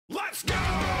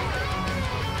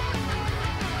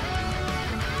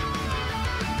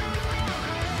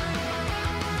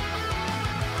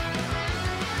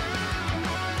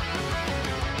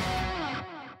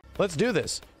Let's do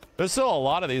this. There's still a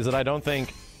lot of these that I don't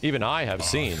think even I have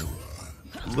seen.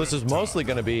 This is mostly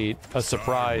going to be a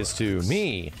surprise to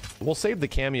me. We'll save the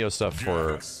cameo stuff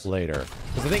for later.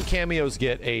 Because I think cameos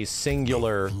get a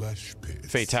singular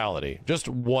fatality. Just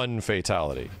one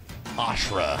fatality.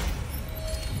 Ashra.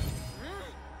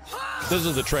 This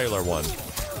is the trailer one.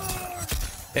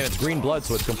 And it's green blood,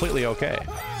 so it's completely okay.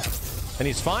 And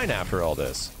he's fine after all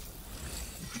this.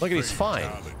 Look at, he's fine.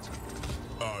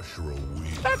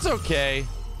 That's okay.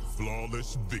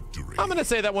 Flawless victory. I'm gonna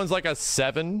say that one's like a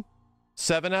 7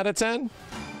 out of 10.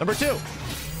 Number 2.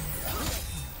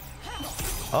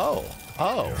 Oh,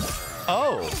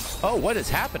 what is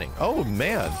happening? Oh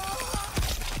man.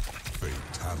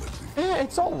 Fatality.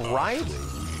 It's all right.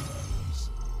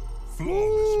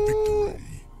 Flawless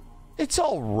victory. It's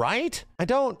all right.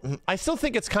 I still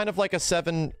think it's kind of like a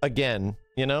 7 again,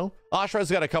 you know?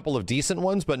 Ashra's got a couple of decent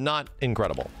ones, but not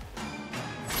incredible.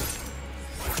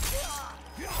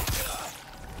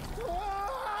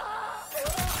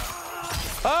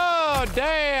 Oh,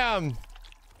 damn.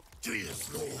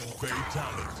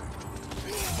 Fatality.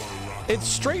 It's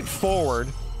straightforward.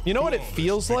 You know what it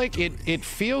feels like? It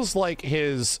feels like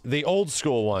the old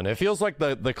school one. It feels like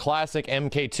the classic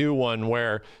MK2 one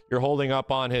where you're holding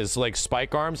up on his like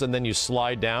spike arms and then you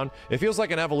slide down. It feels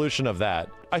like an evolution of that.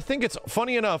 I think it's,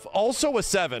 funny enough, also a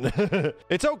 7.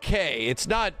 It's okay. It's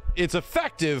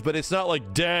effective, but it's not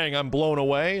like, dang, I'm blown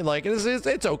away. Like,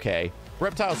 it's okay.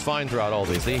 Reptile's fine throughout all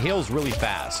these. He heals really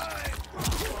fast.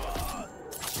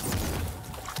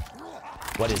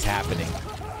 What is happening?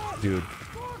 Dude.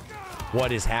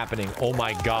 What is happening? Oh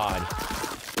my god.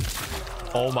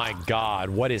 Oh my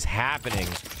god. What is happening?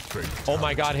 Oh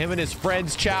my god. Him and his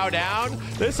friends chow down.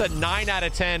 This is a 9 out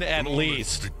of 10 at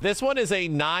least. This one is a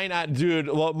 9 out.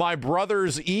 Dude, my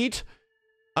brothers eat.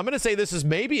 I'm gonna say this is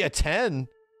maybe a 10.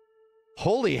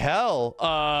 Holy hell.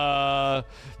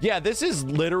 Yeah, this is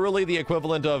literally the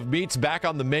equivalent of meat's back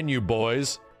on the menu,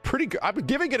 boys. Pretty good. I'm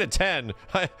giving it a 10.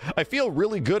 I feel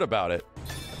really good about it.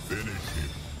 Finish him.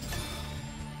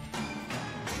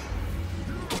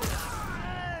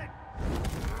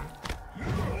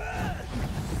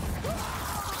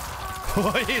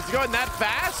 He's going that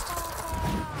fast?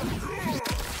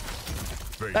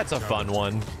 That's a fun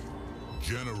one.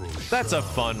 That's a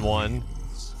fun one.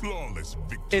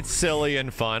 It's silly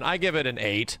and fun. I give it an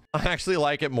 8. I actually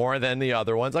like it more than the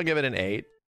other ones. I'll give it an 8.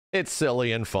 It's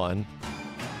silly and fun.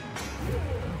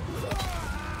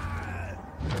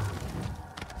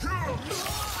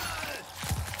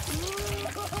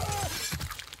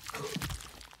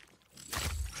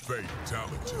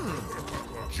 Fatality.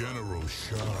 General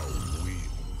Shah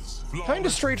wins. Kind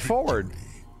of straightforward.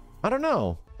 I don't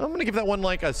know. I'm gonna give that one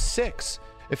like a 6.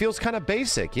 It feels kind of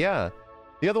basic, yeah.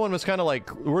 The other one was kind of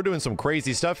like, we're doing some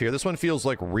crazy stuff here. This one feels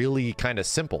like really kind of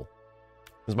simple.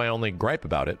 Is my only gripe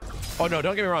about it. Oh no,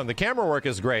 don't get me wrong. The camera work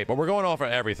is great, but we're going off of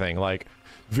everything. Like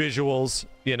visuals,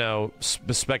 you know,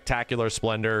 spectacular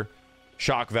splendor,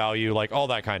 shock value, like all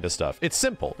that kind of stuff. It's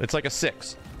simple. It's like a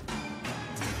 6.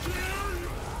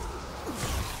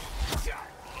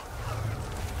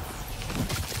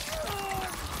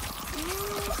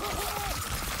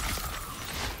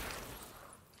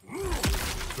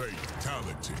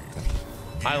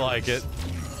 I like it.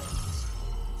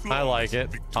 I like it.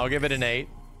 I'll give it an 8.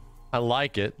 I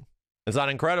like it. It's not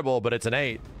incredible, but it's an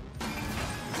 8.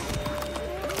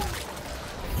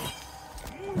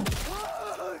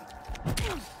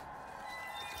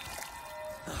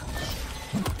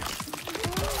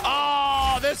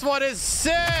 Oh, this one is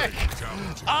sick.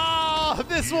 Oh,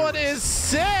 this one is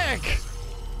sick.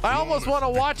 I almost want to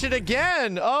watch it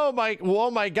again. Oh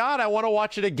my god, I want to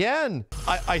watch it again.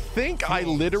 I think I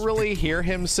literally hear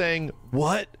him saying,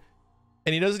 what?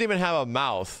 And he doesn't even have a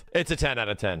mouth. It's a 10 out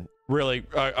of 10. Really,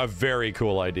 a very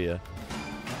cool idea.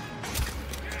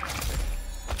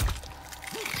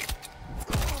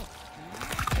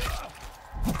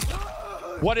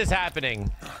 What is happening?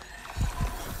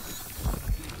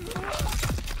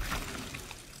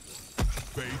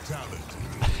 Fatality.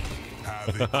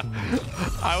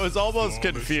 I was almost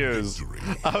confused.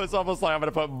 I was almost like, I'm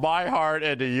gonna put my heart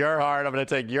into your heart. I'm gonna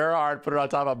take your heart, put it on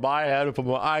top of my head, put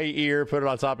my ear, put it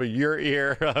on top of your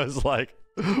ear. I was like,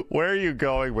 where are you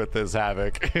going with this,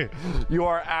 Havoc? You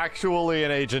are actually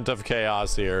an agent of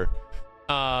chaos here.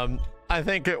 I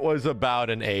think it was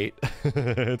about an 8.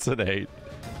 It's an 8.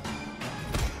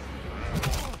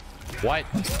 What?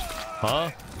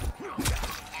 Huh?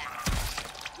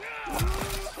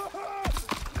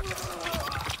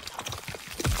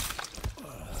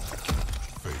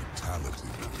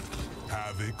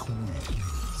 Havoc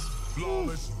wins.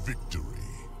 Flawless victory.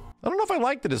 I don't know if I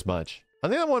liked it as much. I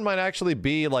think that one might actually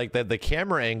be like that. The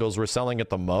camera angles were selling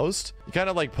it the most. He kind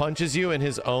of like punches you and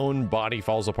his own body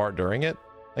falls apart during it.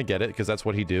 I get it because that's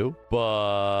what he do.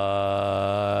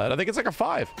 But I think it's like a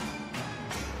 5.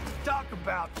 Talk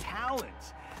about talent.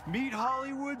 Meet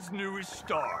Hollywood's newest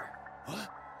star.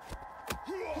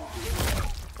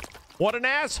 What an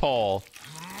asshole.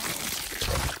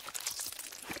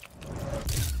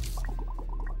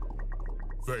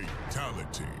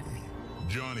 Fatality.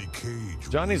 Johnny Cage.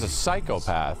 Johnny's a wins.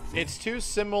 psychopath. It's too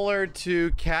similar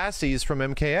to Cassie's from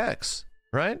MKX,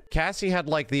 right? Cassie had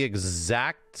like the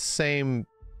exact same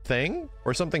thing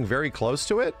or something very close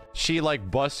to it. She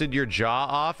like busted your jaw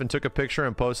off and took a picture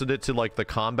and posted it to like the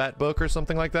combat book or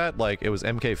something like that. Like it was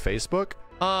MK Facebook.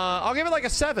 I'll give it like a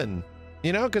 7,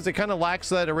 you know, because it kind of lacks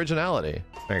that originality.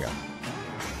 There you go.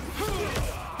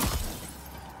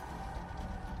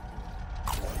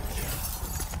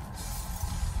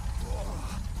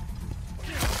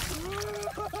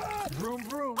 Vroom,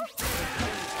 vroom.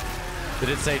 Did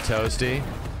it say toasty?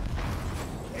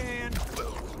 And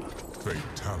boom.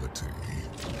 Fatality.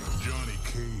 Johnny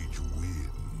Cage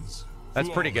wins. That's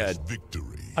pretty Flawless good.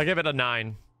 Victory. I give it a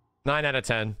 9. 9 out of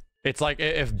 10. It's like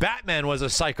if Batman was a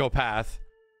psychopath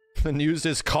and used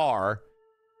his car,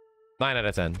 9 out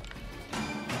of 10.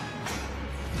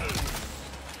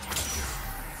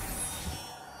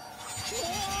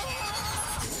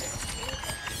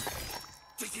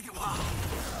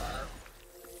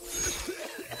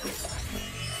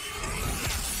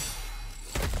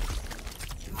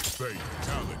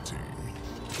 Fatality.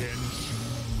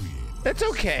 Kenshin wins. It's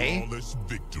okay. Flawless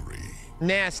victory.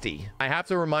 Nasty. I have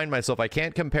to remind myself I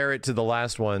can't compare it to the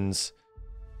last ones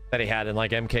that he had in like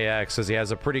MKX because he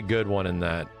has a pretty good one in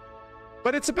that.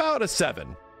 But it's about a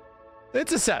 7.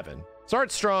 It's a 7.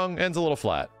 Starts strong, ends a little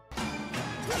flat.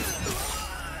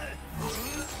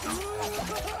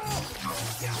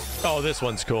 Oh, this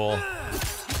one's cool.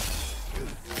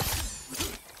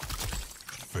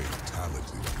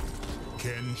 Fatality.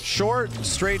 Kenshin Short,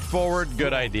 straightforward,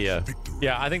 good idea.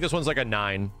 Yeah, I think this one's like a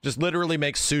 9. Just literally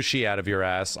makes sushi out of your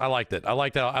ass. I liked it. I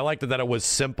liked it that it was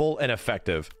simple and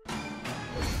effective.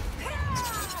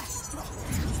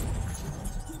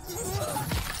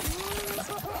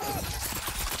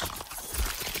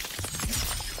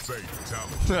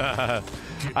 Fatality.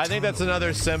 I think that's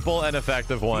another simple and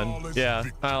effective one. Yeah,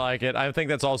 I like it. I think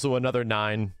that's also another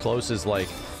 9. Close is like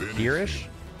here-ish.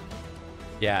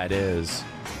 Yeah, it is.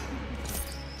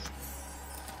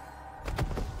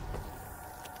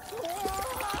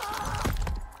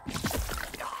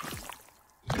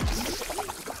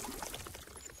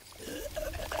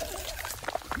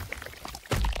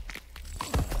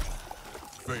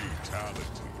 Fatality.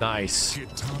 Nice.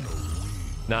 Kitana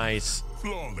wins. Nice.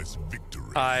 Flawless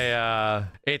victory.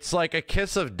 It's like a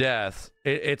kiss of death.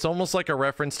 It's almost like a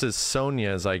reference to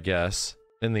Sonya's, I guess,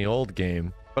 in the old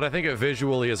game. But I think it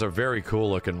visually is a very cool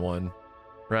looking one,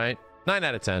 right? 9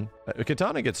 out of 10.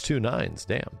 Kitana gets 2 9s,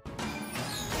 damn.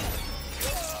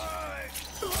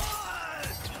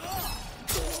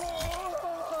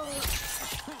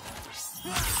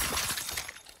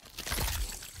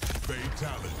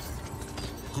 Fatality.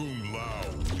 Kung Lao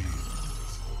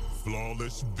wins.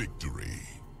 Flawless victory.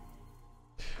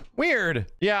 Weird.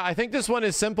 Yeah, I think this one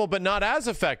is simple but not as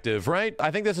effective, right?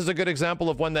 I think this is a good example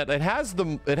of one that it has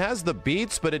the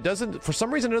beats, but it doesn't, for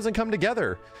some reason it doesn't come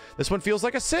together. This one feels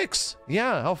like a 6.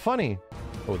 Yeah, how funny.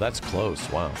 Oh, that's close.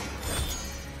 Wow.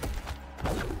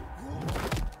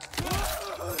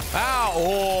 Ow!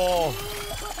 Oh.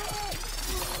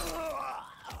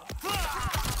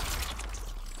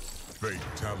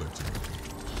 Fatality.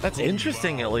 That's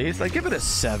interesting, at least. I give it a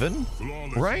 7.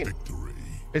 Flawless Right? victory.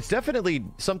 It's definitely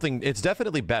something, it's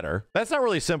definitely better. That's not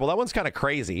really simple. That one's kind of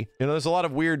crazy. You know, there's a lot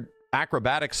of weird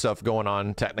acrobatic stuff going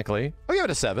on, technically. I'll give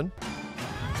it a 7.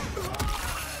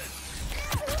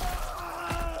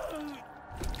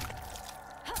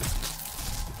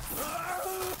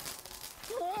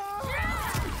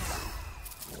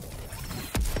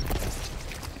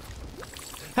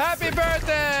 Happy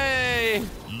birthday!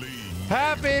 Lean.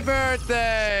 Happy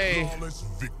birthday! Flawless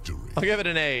victory. I'll give it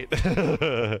an 8.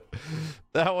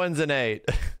 That one's an 8.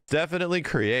 Definitely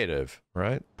creative,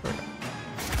 right?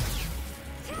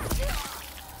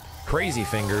 Crazy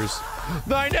fingers.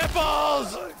 My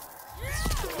nipples!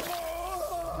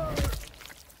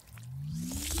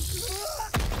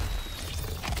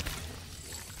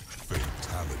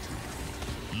 Fatality.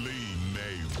 Lee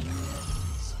May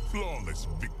wins. Flawless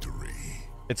victory.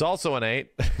 It's also an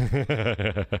 8.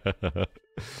 The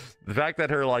fact that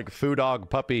her like foo dog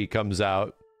puppy comes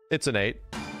out, it's an 8.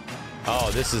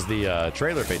 Oh, this is the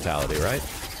trailer fatality, right?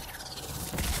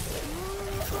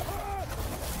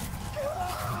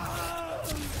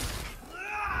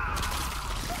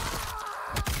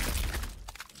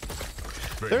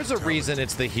 There's a reason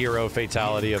it's the hero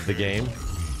fatality of the game.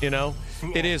 You know,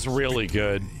 it is really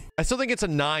good. I still think it's a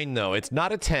 9 though. It's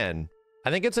not a 10.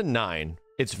 I think it's a 9.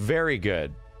 It's very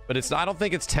good, but it's I don't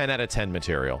think it's 10 out of 10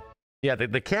 material. Yeah,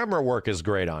 the camera work is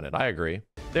great on it. I agree.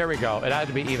 There we go. It had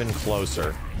to be even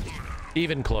closer.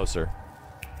 Even closer.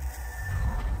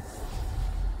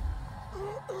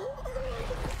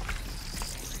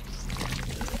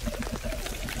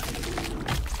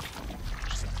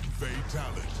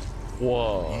 Fatality.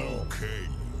 Whoa. Okay.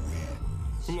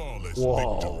 Flawless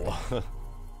Whoa. victory.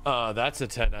 That's a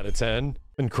 10 out of 10.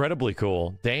 Incredibly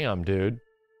cool. Damn, dude.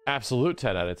 Absolute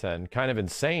 10 out of 10. Kind of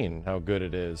insane how good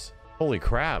it is. Holy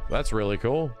crap. That's really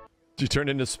cool. You turned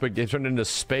into spaghetti. Turned into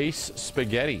space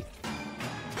spaghetti.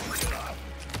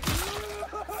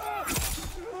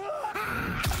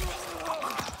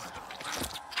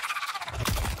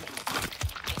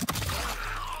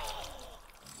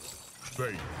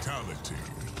 Fatality.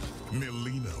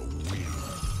 Melina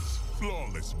wins.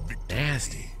 Flawless victory.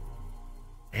 Nasty.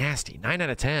 Nasty. 9 out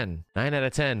of 10. 9 out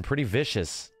of 10. Pretty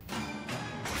vicious.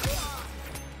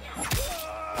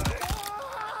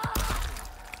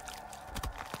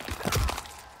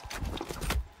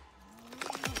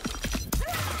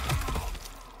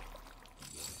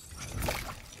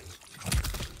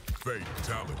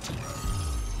 Fatality.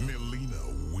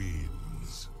 Melina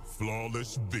wins.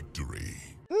 Flawless victory.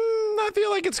 I feel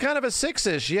like it's kind of a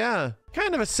 6-ish. Yeah.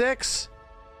 Kind of a 6.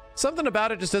 Something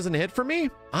about it just doesn't hit for me.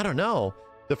 I don't know.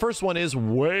 The first one is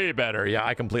way better. Yeah,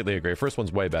 I completely agree. First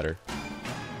one's way better.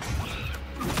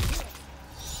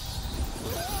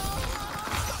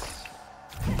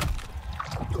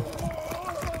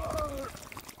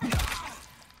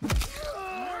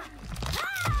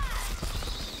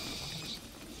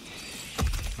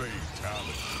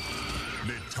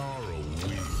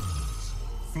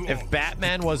 If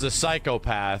Batman was a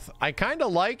psychopath, I kind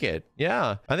of like it.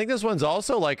 Yeah. I think this one's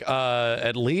also like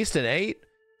at least an 8,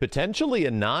 potentially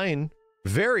a 9.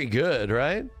 Very good,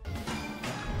 right?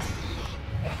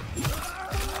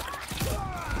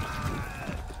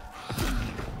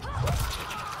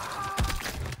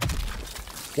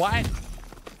 What?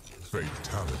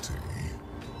 Fatality.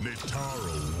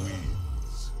 Netaro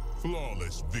wins.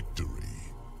 Flawless victory.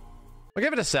 I'll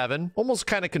give it a 7. Almost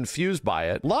kind of confused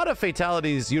by it. A lot of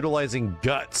fatalities utilizing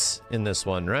guts in this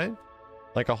one, right?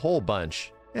 Like a whole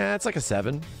bunch. Yeah, it's like a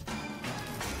 7.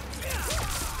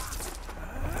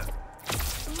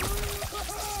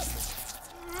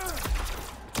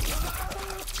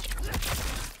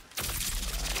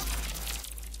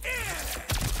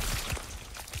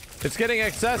 It's getting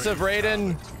excessive,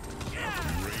 Raiden.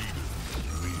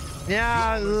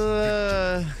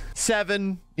 Yeah,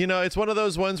 7. You know, it's one of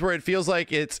those ones where it feels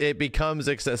like it becomes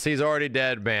excess. He's already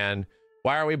dead, man.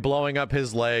 Why are we blowing up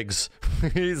his legs?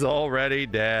 He's already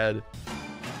dead.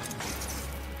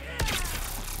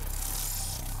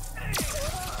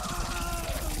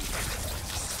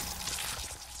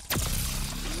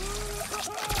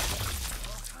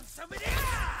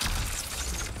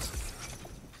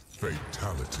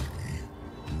 Fatality.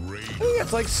 I think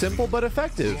it's like simple but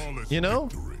effective, you know?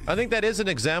 I think that is an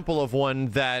example of one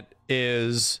that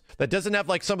doesn't have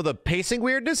like some of the pacing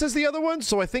weirdness as the other ones,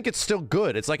 so I think it's still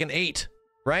good. It's like an 8,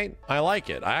 right? I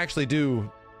like it. I actually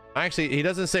do. He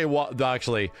doesn't say what.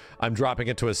 Actually, I'm dropping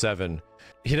it to a 7.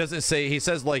 He doesn't say. He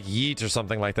says like yeet or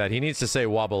something like that. He needs to say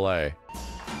wobble.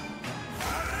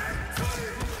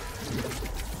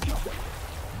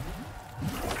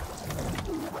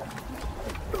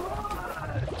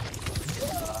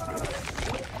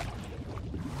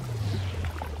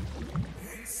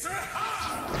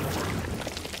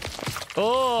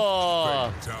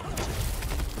 Oh,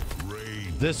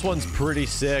 this one's pretty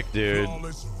sick, dude.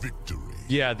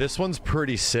 Yeah, this one's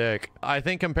pretty sick. I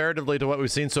think comparatively to what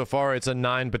we've seen so far, it's a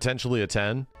 9, potentially a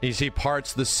 10. He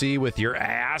parts the sea with your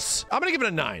ass. I'm gonna give it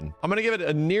a 9. I'm gonna give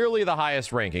it nearly the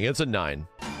highest ranking. It's a 9.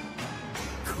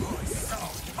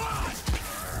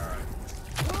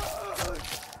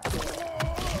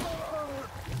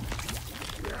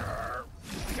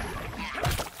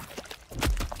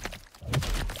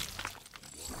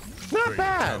 Not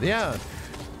bad, yeah.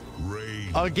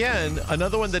 Again,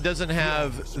 another one that doesn't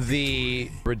have the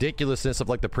ridiculousness of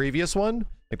like the previous one,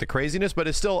 like the craziness, but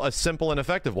it's still a simple and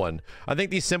effective one. I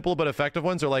think these simple but effective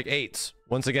ones are like 8s.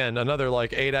 Once again, another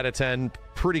like 8 out of 10,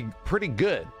 pretty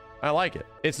good. I like it.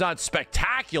 It's not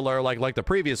spectacular like the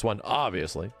previous one,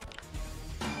 obviously.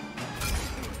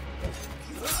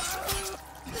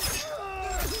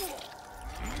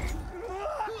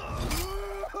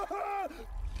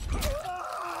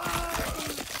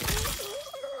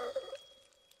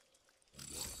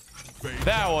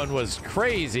 That one was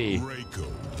crazy. Reiko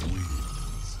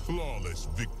wins. Flawless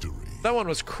victory. That one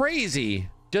was crazy.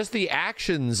 Just the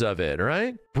actions of it,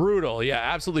 right? Brutal. Yeah,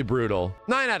 absolutely brutal.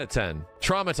 9 out of 10.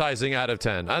 Traumatizing out of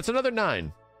 10. That's another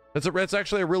 9. That's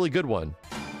actually a really good one.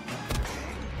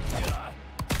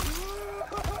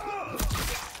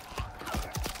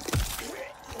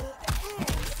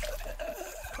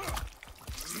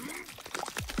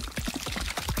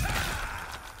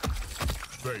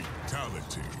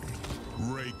 Fatality.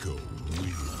 Reiko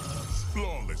wins.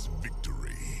 Flawless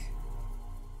victory.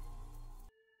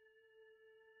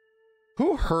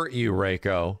 Who hurt you,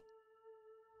 Reiko?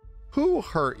 Who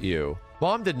hurt you?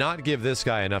 Mom did not give this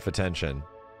guy enough attention.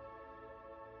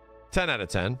 10 out of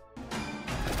 10.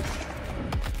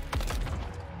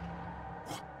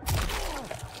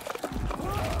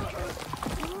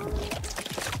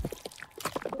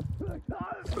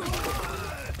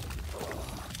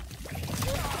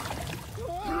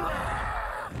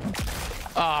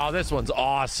 Oh, this one's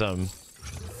awesome.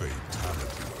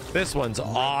 Fatality. This one's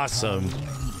awesome.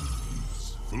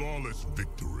 Flawless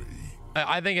victory.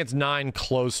 I think it's 9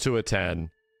 close to a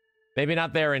 10. Maybe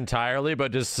not there entirely,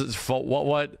 but just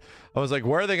what? I was like,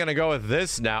 where are they going to go with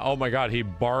this now? Oh my God, he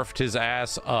barfed his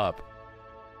ass up.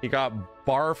 He got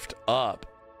barfed up.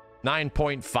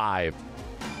 9.5.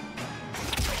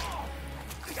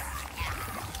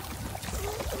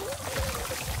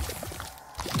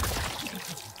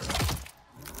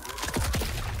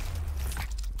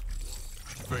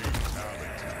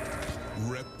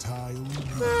 Reptile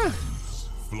wins.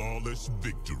 Flawless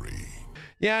victory.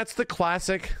 Yeah, it's the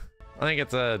classic. I think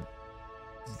it's a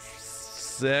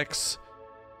 6.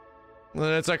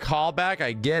 It's a callback.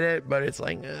 I get it, but it's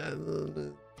like...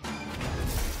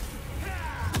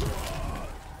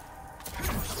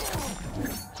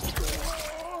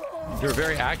 You're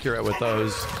very accurate with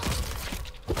those.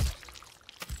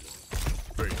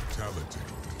 Fatality.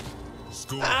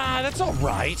 Score. Ah, that's all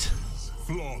right.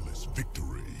 Flawless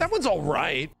victory. That one's all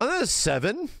right. Another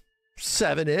 7.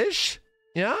 7-ish.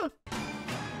 Yeah.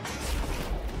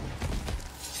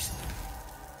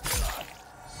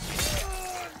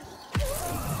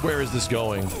 Where is this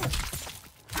going?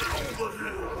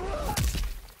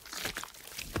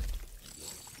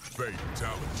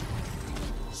 Fatality.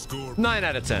 Score. 9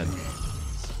 out of 10.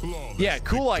 Flawless Yeah,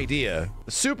 cool idea.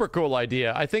 Super cool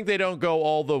idea. I think they don't go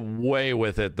all the way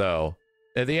with it, though.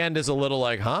 At the end is a little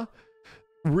like, huh?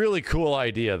 Really cool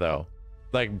idea, though.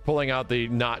 Like pulling out the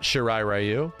not Shirai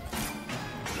Ryu.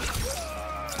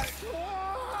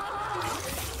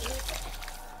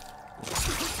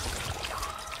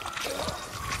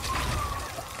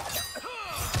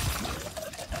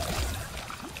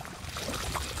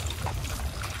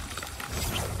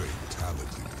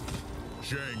 fatality.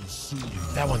 Shang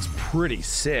Tsung. That one's pretty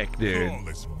sick, dude.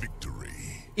 Flawless victory.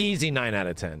 Easy 9 out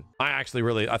of 10. I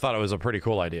thought it was a pretty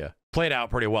cool idea. Played out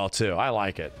pretty well, too. I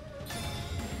like it.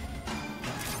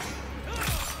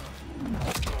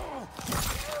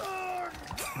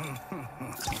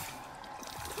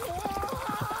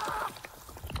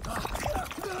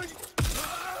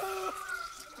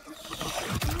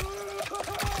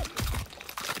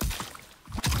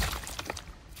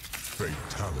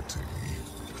 Fatality.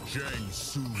 Shang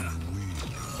Tsung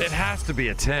wins. It has to be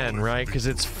a 10, right? Because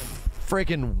it's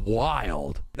freaking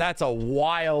wild. That's a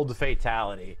wild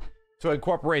fatality. To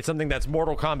incorporate something that's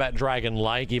Mortal Kombat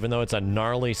Dragon-like, even though it's a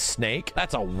gnarly snake,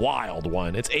 that's a wild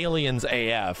one. It's Aliens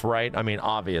AF, right? I mean,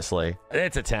 obviously.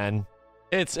 It's a 10.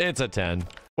 It's a 10.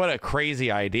 What a crazy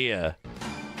idea.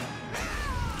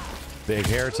 Big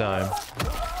hair time.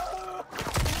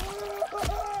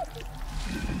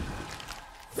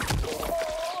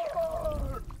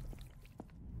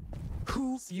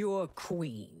 Who's your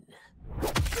queen?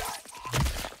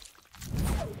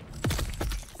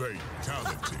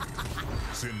 Fatality.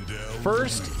 Sindel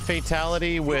First wins.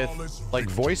 fatality with like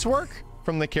voice work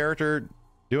from the character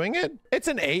doing it. It's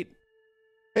an 8.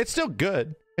 It's still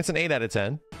good. It's an 8 out of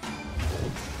 10.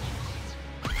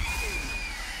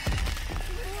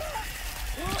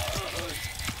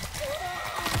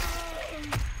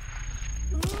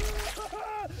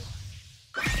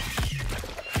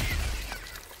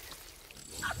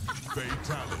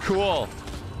 Fatality. Cool.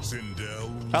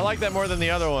 Sindel I like that more than the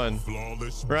other one.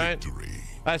 Flawless Right? victory.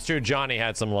 That's true. Johnny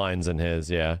had some lines in his,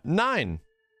 yeah. 9.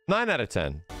 9 out of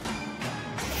 10.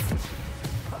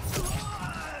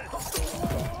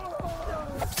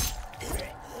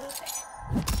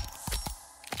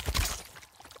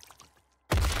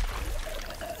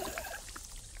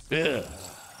 Ugh.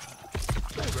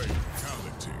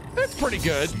 Fatality. It's pretty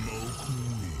good. Smoke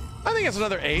wins. I think it's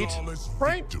another 8, Flawless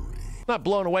right? victory. Not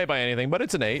blown away by anything, but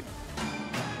it's an 8.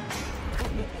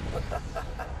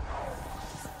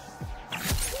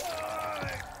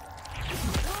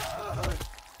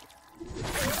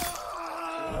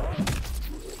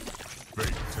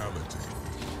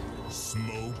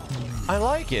 I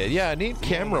like it. Yeah, neat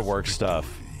camera work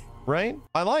stuff, right?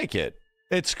 I like it.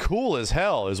 It's cool as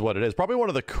hell is what it is. Probably one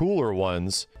of the cooler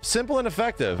ones. Simple and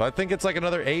effective. I think it's like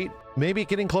another 8, maybe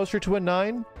getting closer to a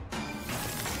 9.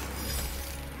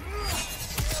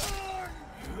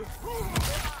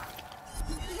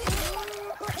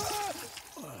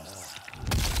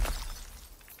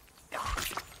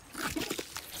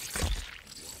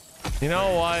 You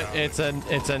know what? It's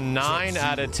a 9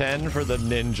 out of 10 for the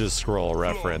ninja scroll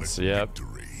reference. Yep.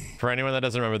 For anyone that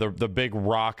doesn't remember, the big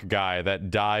rock guy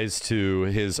that dies to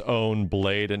his own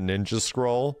blade and ninja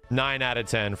scroll. 9 out of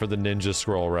 10 for the ninja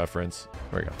scroll reference.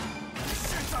 There we go.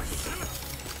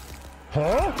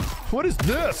 Huh? What is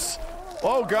this?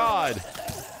 Oh God.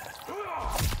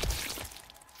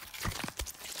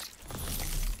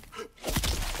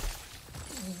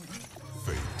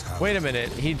 Wait a minute.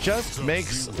 He just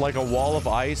makes like a wall of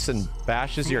ice and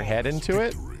bashes your head into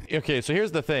it? Okay, so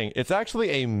here's the thing. It's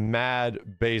actually a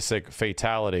mad basic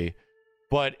fatality,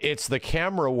 but it's the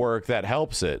camera work that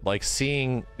helps it. Like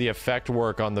seeing the effect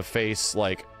work on the face,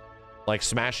 like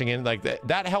smashing in, like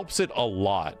that helps it a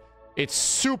lot. It's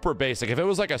super basic. If it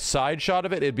was like a side shot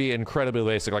of it, it'd be incredibly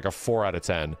basic, like a 4 out of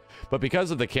 10. But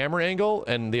because of the camera angle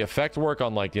and the effect work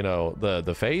on, like, you know,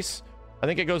 the face, I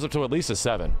think it goes up to at least a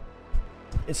 7.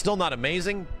 It's still not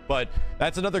amazing, but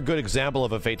that's another good example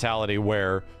of a fatality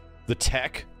where the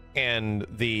tech and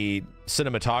the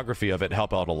cinematography of it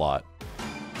help out a lot.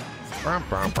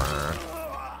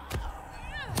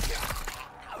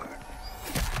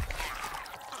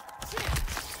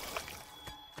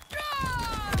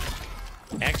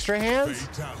 Extra hands?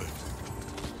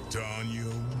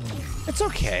 It's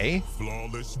okay.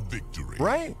 Flawless victory.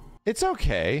 Right? It's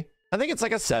okay. I think it's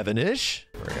like a 7-ish.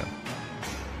 There we go.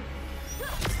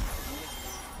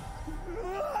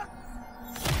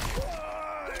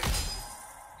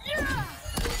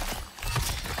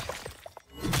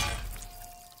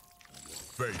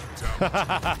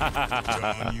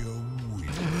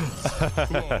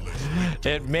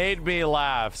 It made me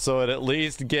laugh, so it at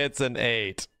least gets an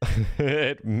 8.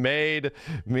 It made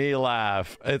me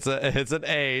laugh. It's an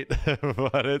 8,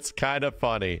 but it's kind of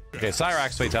funny. Okay,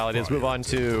 Cyrax fatality. Let's move on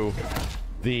to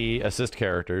the assist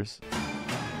characters.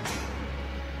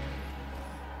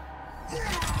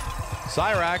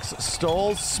 Cyrax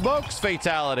stole Smoke's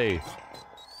fatality.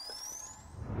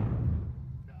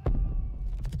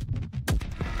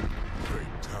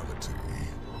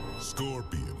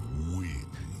 Scorpion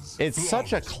wins. It's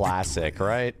such a classic,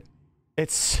 right?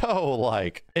 It's so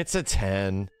like, it's a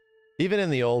 10. Even in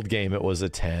the old game, it was a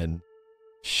 10.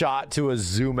 Shot to a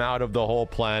zoom out of the whole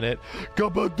planet.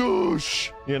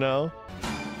 Kabadoosh! You know?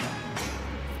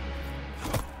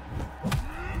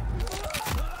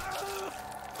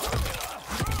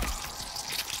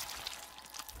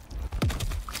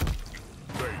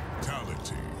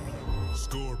 Fatality.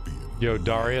 Scorpion. Yo,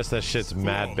 Darius, that shit's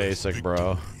mad basic,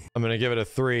 bro. I'm gonna give it a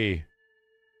 3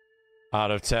 out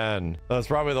of 10. That's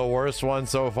probably the worst one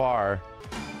so far.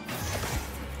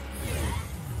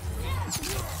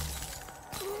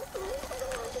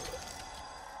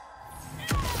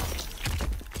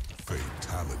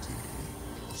 Fatality.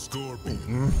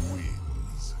 Scorpion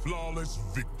wins. Flawless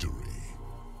victory.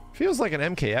 Feels like an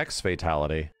MKX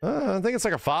fatality. I think it's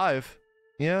like a 5.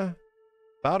 Yeah.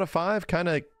 About a 5. Kind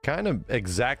of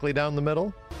exactly down the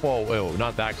middle. Whoa, whoa,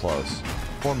 not that close.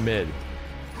 Or mid.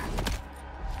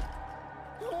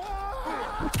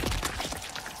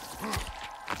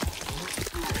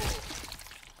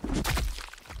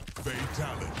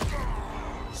 Fatality.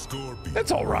 Scorpion.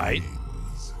 It's all right.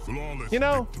 Flawless You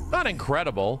know, victory. not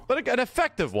incredible, but an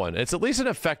effective one. It's at least an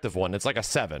effective one. It's like a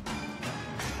 7.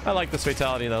 I like this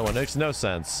fatality in that one. It makes no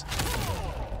sense.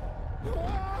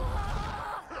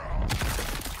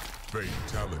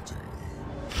 Fatality.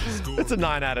 It's a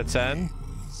 9 out of 10.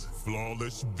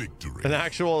 Flawless victory. An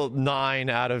actual 9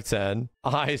 out of 10.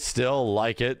 I still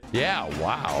like it. Yeah,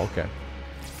 wow, okay.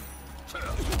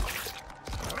 Fatality.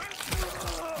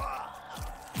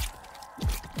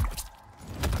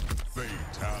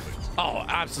 Oh,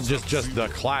 absolutely, just the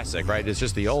classic, right? It's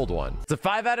just the old one. It's a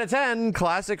 5 out of 10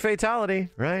 classic fatality,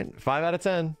 right? 5 out of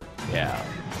 10. Yeah.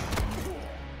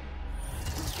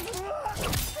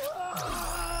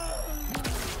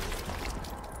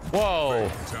 Whoa.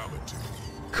 Fatality.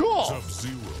 Cool.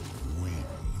 Sub-Zero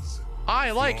wins.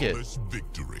 I like it. Flawless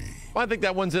victory. I think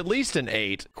that one's at least an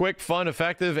 8. Quick, fun,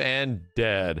 effective, and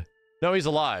dead. No, he's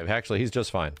alive. Actually, he's just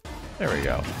fine. There we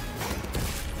go.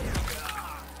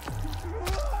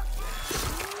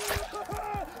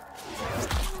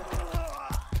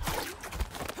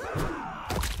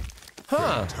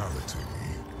 Huh. Fatality.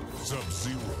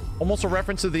 Sub-Zero. Almost a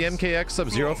reference to the MKX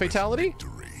Sub-Zero fatality?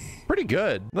 Victory. Pretty pretty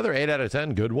good. Another 8 out of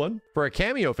 10, good one. For a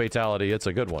cameo fatality, it's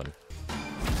a good one.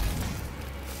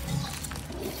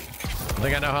 I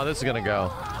think I know how this is gonna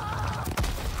go.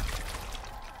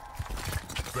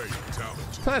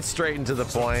 That's straight and to the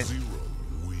point,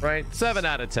 right? 7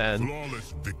 out of 10.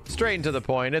 Straight and to the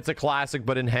point. It's a classic,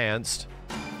 but enhanced.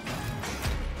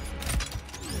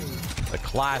 A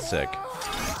classic.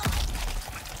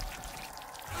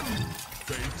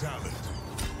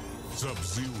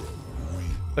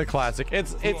 The classic.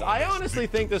 It's. I honestly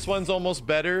think this one's almost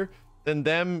better than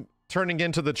them turning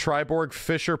into the Triborg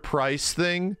Fisher-Price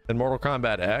thing in Mortal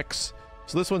Kombat X.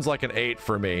 So this one's like an 8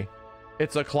 for me.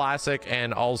 It's a classic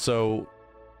and also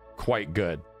quite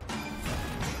good.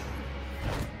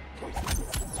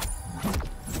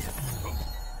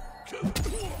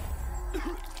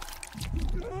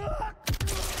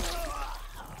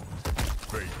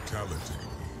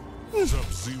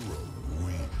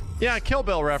 Yeah, Kill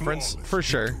Bill reference for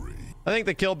sure. I think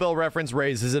the Kill Bill reference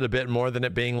raises it a bit more than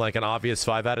it being like an obvious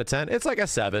 5 out of 10. It's like a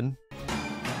 7.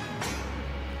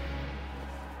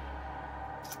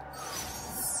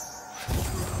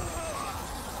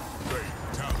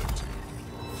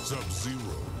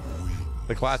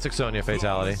 The classic Sonya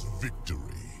fatality.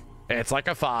 It's like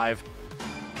a 5.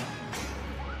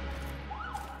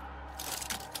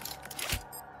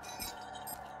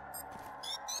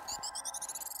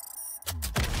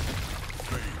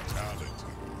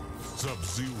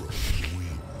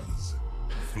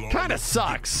 Kind of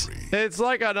sucks. It's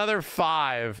like another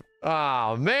 5.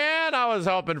 Oh man, I was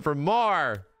hoping for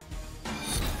more.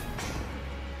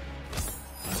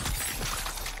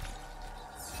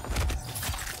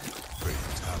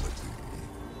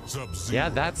 Yeah,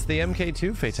 that's the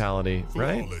MK2 fatality,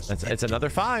 right? It's another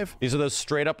 5. These are those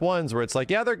straight up ones where it's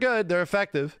like, yeah, they're good, they're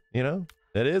effective. You know,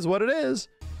 it is what it is.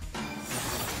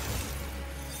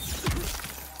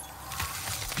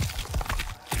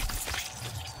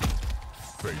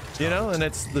 You know, and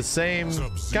it's the same,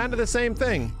 kind of the same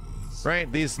thing,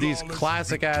 right? These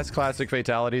classic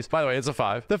fatalities. By the way, it's a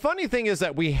 5. The funny thing is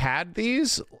that we had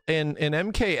these in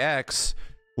MKX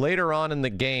later on in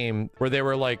the game where they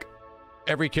were like,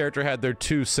 every character had their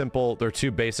two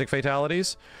basic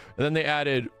fatalities, and then they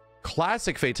added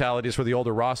classic fatalities for the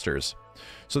older rosters.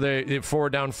 So they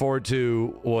forward down forward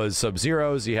 2 was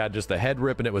Sub-Zero's. You had just the head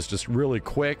rip, and it was just really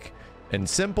quick and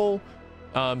simple.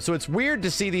 So it's weird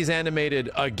to see these animated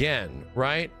again,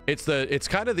 right? It's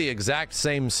kind of the exact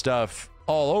same stuff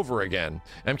all over again.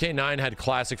 MK9 had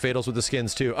classic fatals with the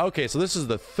skins too. Okay, so this is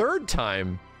the 3rd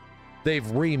time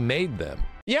they've remade them.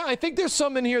 Yeah, I think there's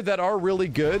some in here that are really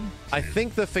good. I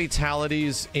think the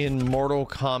fatalities in Mortal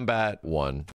Kombat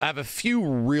 1 have a few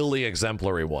really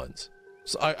exemplary ones.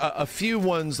 So a few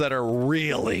ones that are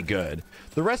really good.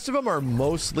 The rest of them are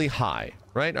mostly high,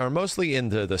 right? Are mostly in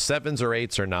the 7s or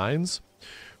 8s or 9s,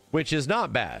 which is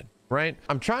not bad, right?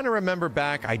 I'm trying to remember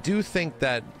back. I do think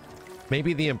that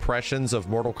maybe the impressions of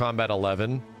Mortal Kombat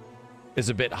 11 is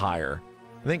a bit higher.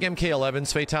 I think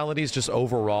MK11's fatalities just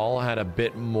overall had a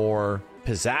bit more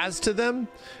pizzazz to them,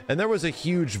 and there was a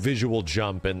huge visual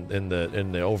jump in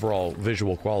the overall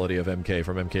visual quality of MK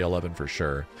from MK11 for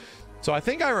sure. So I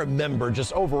think I remember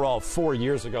just overall 4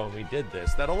 years ago when we did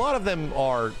this that a lot of them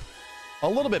are a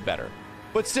little bit better,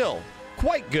 but still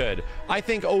quite good. I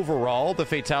think overall the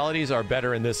fatalities are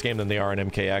better in this game than they are in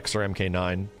MKX or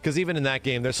MK9, because even in that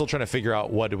game they're still trying to figure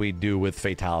out what do we do with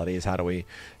fatalities. How do we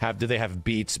have, do they have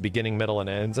beats, beginning, middle, and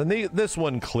ends? And this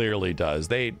one clearly does.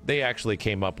 They actually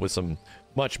came up with some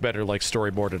much better like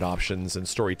storyboarded options and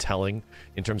storytelling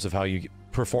in terms of how you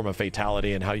perform a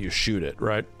fatality and how you shoot it,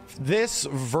 right? This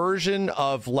version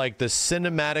of like the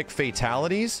cinematic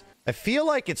fatalities, I feel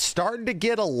like it's starting to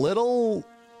get a little,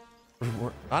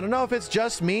 I don't know if it's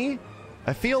just me.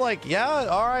 I feel like, yeah,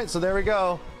 all right, so there we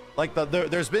go. Like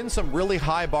there's been some really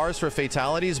high bars for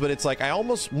fatalities, but it's like I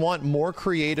almost want more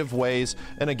creative ways.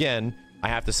 And again, I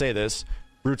have to say this,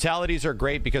 brutalities are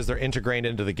great because they're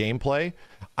integrated into the gameplay.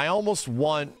 I almost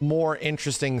want more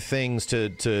interesting things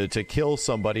to kill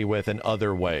somebody with in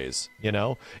other ways, you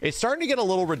know? It's starting to get a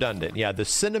little redundant. Yeah, the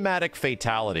cinematic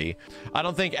fatality. I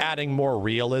don't think adding more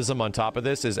realism on top of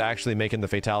this is actually making the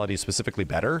fatality specifically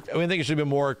better. I mean, I think it should be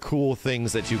more cool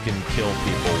things that you can kill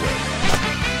people with.